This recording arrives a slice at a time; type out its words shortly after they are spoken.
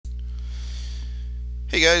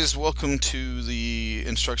Hey guys, welcome to the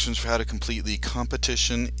instructions for how to complete the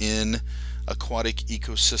competition in aquatic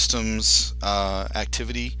ecosystems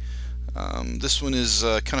activity. This one is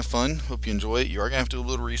kind of fun. Hope you enjoy it. You are going to have to do a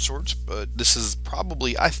little research, but this is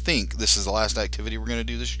probably, I think this is the last activity we're going to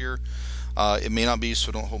do this year. It may not be,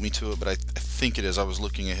 so don't hold me to it, but I think it is. I was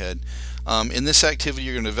looking ahead. In this activity,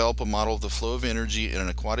 you're going to develop a model of the flow of energy in an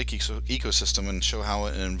aquatic ecosystem and show how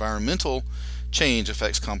an environmental change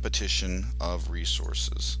affects competition of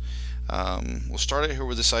resources. We'll start out here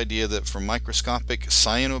with this idea that from microscopic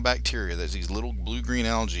cyanobacteria, that's these little blue-green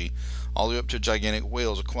algae, all the way up to gigantic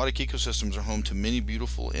whales, aquatic ecosystems are home to many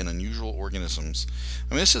beautiful and unusual organisms.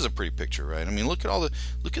 I mean, this is a pretty picture, right? I mean, look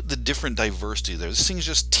at the different diversity there. This thing is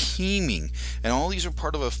just teeming, and all these are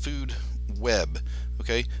part of a food web.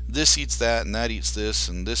 Okay, this eats that, and that eats this,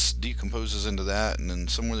 and this decomposes into that, and then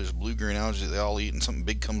somewhere there's blue-green algae that they all eat, and something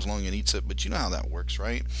big comes along and eats it. But you know how that works,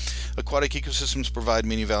 right? Aquatic ecosystems provide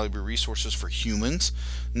many valuable resources for humans,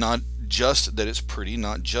 not just that it's pretty,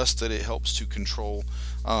 not just that it helps to control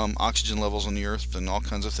oxygen levels on the earth and all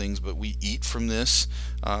kinds of things, but we eat from this.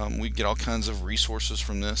 We get all kinds of resources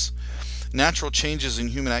from this. Natural changes in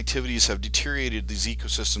human activities have deteriorated these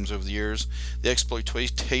ecosystems over the years. The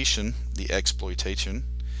exploitation,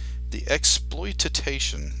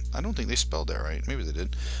 I don't think they spelled that right, maybe they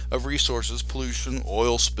did, of resources, pollution,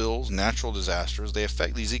 oil spills, natural disasters, they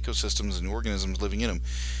affect these ecosystems and organisms living in them.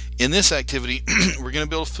 In this activity, we're going to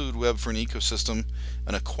build a food web for an ecosystem,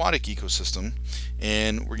 an aquatic ecosystem,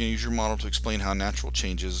 and we're going to use your model to explain how natural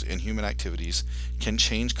changes in human activities can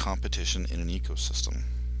change competition in an ecosystem.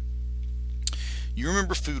 You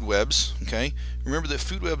remember food webs, okay? Remember that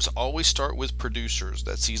food webs always start with producers.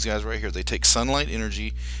 That's these guys right here. They take sunlight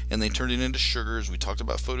energy and they turn it into sugars. We talked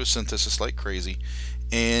about photosynthesis like crazy.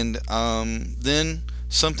 And then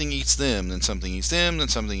something eats them, then something eats them, then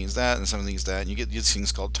something eats that, and something eats that, and you get these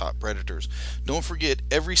things called top predators. Don't forget,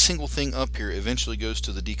 every single thing up here eventually goes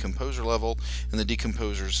to the decomposer level, and the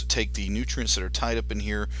decomposers take the nutrients that are tied up in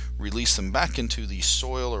here, release them back into the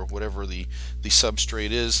soil or whatever the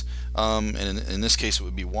substrate is, and in this case it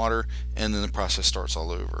would be water, and then the process starts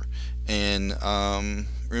all over. And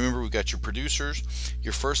remember, we've got your producers,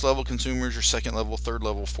 your first level consumers, your second level, third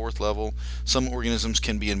level, fourth level. Some organisms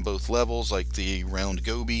can be in both levels, like the round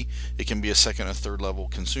goby. It can be a second or third level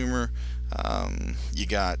consumer. You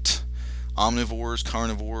got omnivores,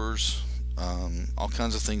 carnivores, all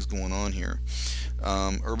kinds of things going on here.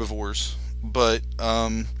 Herbivores. But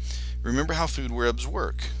remember how food webs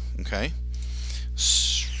work, okay?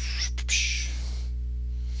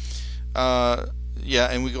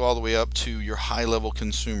 Yeah, and we go all the way up to your high-level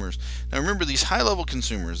consumers. Now remember, these high-level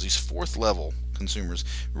consumers, these fourth-level consumers,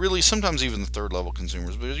 really sometimes even the third-level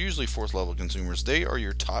consumers, but usually fourth-level consumers, they are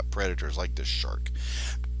your top predators like this shark.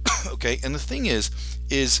 Okay, and the thing is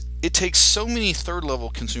it takes so many third-level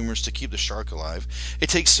consumers to keep the shark alive. It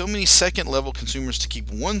takes so many second-level consumers to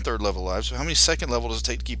keep one third level alive. So how many second level does it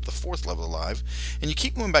take to keep the fourth level alive? And you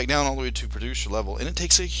keep going back down all the way to producer level, and it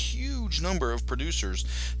takes a huge number of producers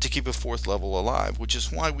to keep a fourth level alive, which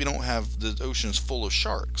is why we don't have the oceans full of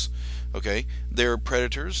sharks. Okay, they're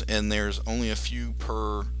predators, and there's only a few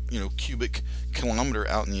per cubic kilometer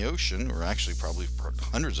out in the ocean, or actually probably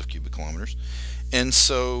hundreds of cubic kilometers. And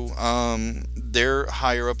so they're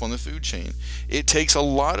higher up on the food chain. It takes a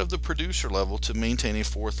lot of the producer level to maintain a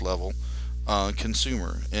fourth level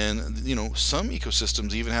consumer, and some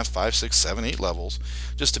ecosystems even have 5, 6, 7, 8 levels,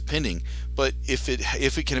 just depending. But if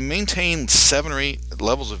it can maintain 7 or 8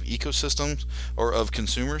 levels of ecosystems or of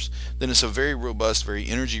consumers, then it's a very robust, very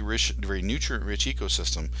energy rich, very nutrient rich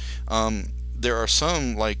ecosystem. There are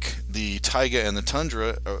some, like the taiga and the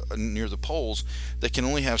tundra near the poles, that can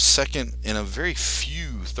only have second and a very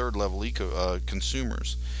few third level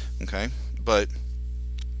consumers. Okay, but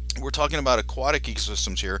we're talking about aquatic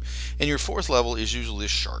ecosystems here, and your fourth level is usually a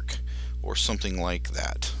shark or something like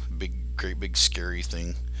that. Great big scary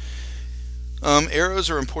thing. Arrows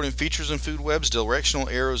are important features in food webs. Directional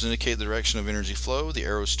arrows indicate the direction of energy flow. The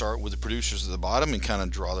arrows start with the producers at the bottom and kind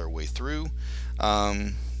of draw their way through.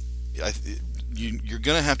 You're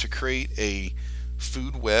going to have to create a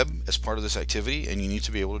food web as part of this activity, and you need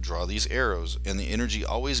to be able to draw these arrows, and the energy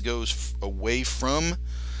always goes away from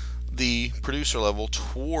the producer level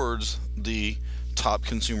towards the top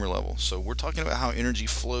consumer level. So we're talking about how energy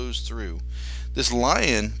flows through. This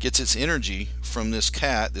lion gets its energy from this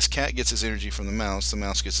cat gets its energy from the mouse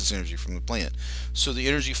gets its energy from the plant. So the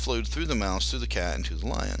energy flowed through the mouse, through the cat, and to the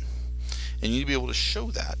lion. And you need to be able to show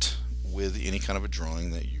that with any kind of a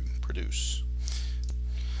drawing that you produce.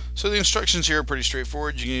 So the instructions here are pretty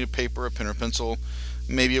straightforward. You need a paper, a pen or pencil.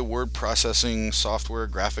 maybe a word processing software,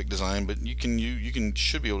 graphic design, but you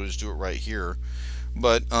should be able to just do it right here.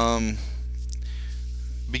 But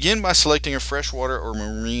begin by selecting a freshwater or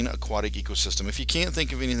marine aquatic ecosystem. If you can't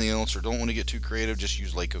think of anything else or don't want to get too creative, just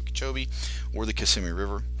use Lake Okeechobee or the Kissimmee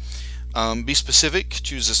River. Be specific,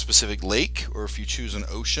 choose a specific lake, or if you choose an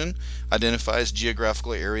ocean, identify its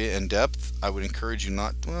geographical area and depth. I would encourage you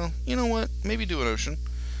not, well, you know what, maybe do an ocean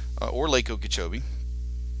or Lake Okeechobee.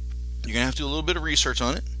 You're going to have to do a little bit of research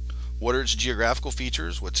on it. What are its geographical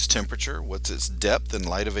features? What's its temperature? What's its depth and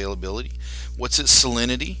light availability? What's its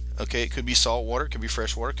salinity? Okay, it could be salt water, it could be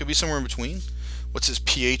fresh water, it could be somewhere in between. What's its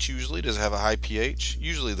pH usually? Does it have a high pH?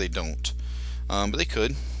 Usually they don't, but they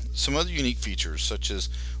could. Some other unique features, such as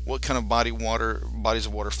what kind of bodies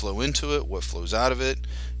of water flow into it, what flows out of it,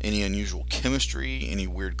 any unusual chemistry, any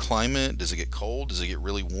weird climate, does it get cold, does it get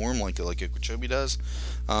really warm like Okeechobee does?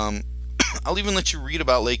 I'll even let you read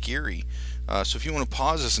about Lake Erie. So if you want to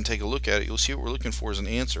pause this and take a look at it, you'll see what we're looking for as an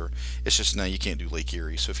answer. It's just now you can't do Lake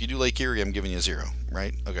Erie. So if you do Lake Erie, I'm giving you a 0,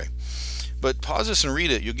 right? Okay. But pause this and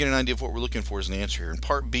read it. You'll get an idea of what we're looking for as an answer here. In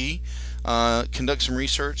Part B, conduct some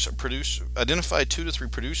research, identify 2 to 3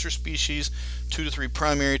 producer species, 2 to 3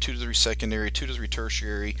 primary, 2 to 3 secondary, 2 to 3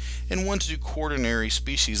 tertiary, and 1 to 2 quaternary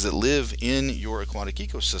species that live in your aquatic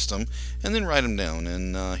ecosystem, and then write them down.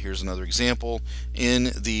 And here's another example. In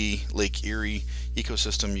the Lake Erie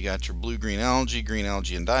ecosystem, you got your blue-green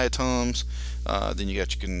algae and diatoms. Then you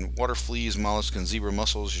got your water fleas, mollusks, and zebra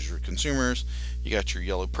mussels as your consumers. You got your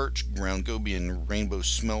yellow perch, round goby, and rainbow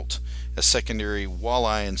smelt as secondary,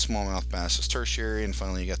 walleye and smallmouth bass as tertiary, and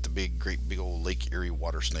finally you got the great big old Lake Erie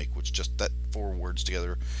water snake, which just that 4 words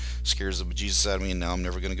together scares the bejesus out of me, and now I'm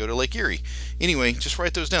never going to go to Lake Erie. Anyway, just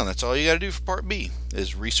write those down. That's all you got to do for Part B,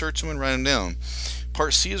 is research them and write them down.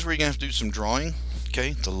 Part C is where you're going to have to do some drawing.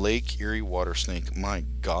 Okay, the Lake Erie water snake. My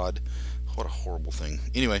God, what a horrible thing.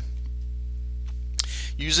 Anyway,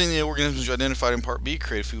 using the organisms you identified in Part B,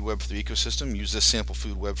 create a food web for the ecosystem. Use this sample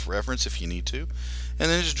food web for reference if you need to, and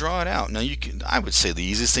then just draw it out. Now I would say the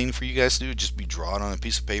easiest thing for you guys to do would just be draw it on a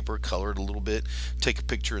piece of paper, color it a little bit, take a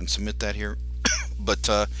picture and submit that here. But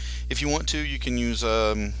if you want to, you can use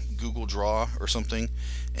Google Draw or something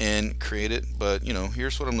and create it. But you know,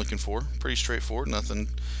 here's what I'm looking for. Pretty straightforward, nothing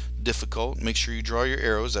difficult. Make sure you draw your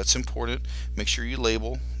arrows, that's important. Make sure you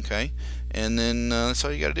label, okay, and then that's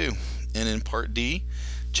all you got to do. And in Part D,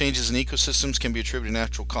 changes in ecosystems can be attributed to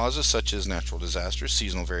natural causes such as natural disasters,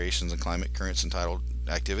 seasonal variations in climate, currents, and tidal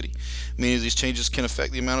activity. Many of these changes can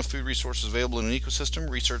affect the amount of food resources available in an ecosystem.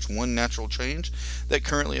 Research one natural change that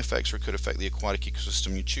currently affects or could affect the aquatic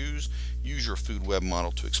ecosystem you choose. Use your food web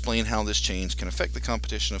model to explain how this change can affect the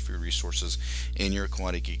competition of food resources in your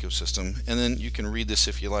aquatic ecosystem. And then you can read this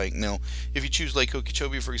if you like. Now, if you choose Lake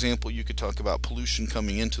Okeechobee, for example, you could talk about pollution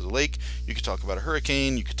coming into the lake. You could talk about a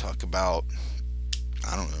hurricane. You could talk about,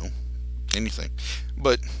 I don't know, anything.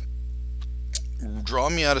 But draw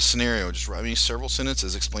me out a scenario. Just write me several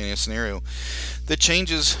sentences explaining a scenario that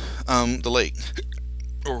changes the lake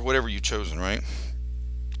or whatever you've chosen, right?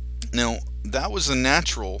 Now, that was the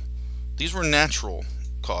natural, these were natural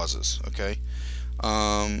causes, okay?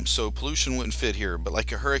 So pollution wouldn't fit here, but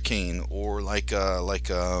like a hurricane or like I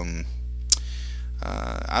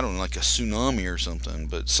don't know, like a tsunami or something,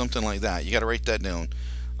 but something like that. You got to write that down.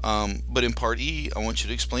 But in Part E, I want you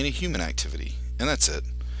to explain a human activity, and that's it.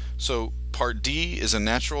 So Part D is a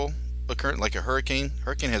natural occurrence, like a hurricane.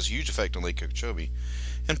 Hurricane has a huge effect on Lake Okeechobee.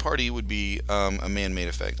 And Part E would be a man-made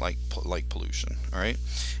effect, like pollution. All right,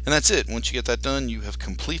 and that's it. Once you get that done, you have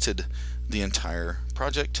completed the entire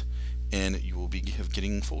project, and you will be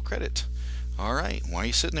getting full credit. All right, why are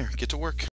you sitting there? Get to work.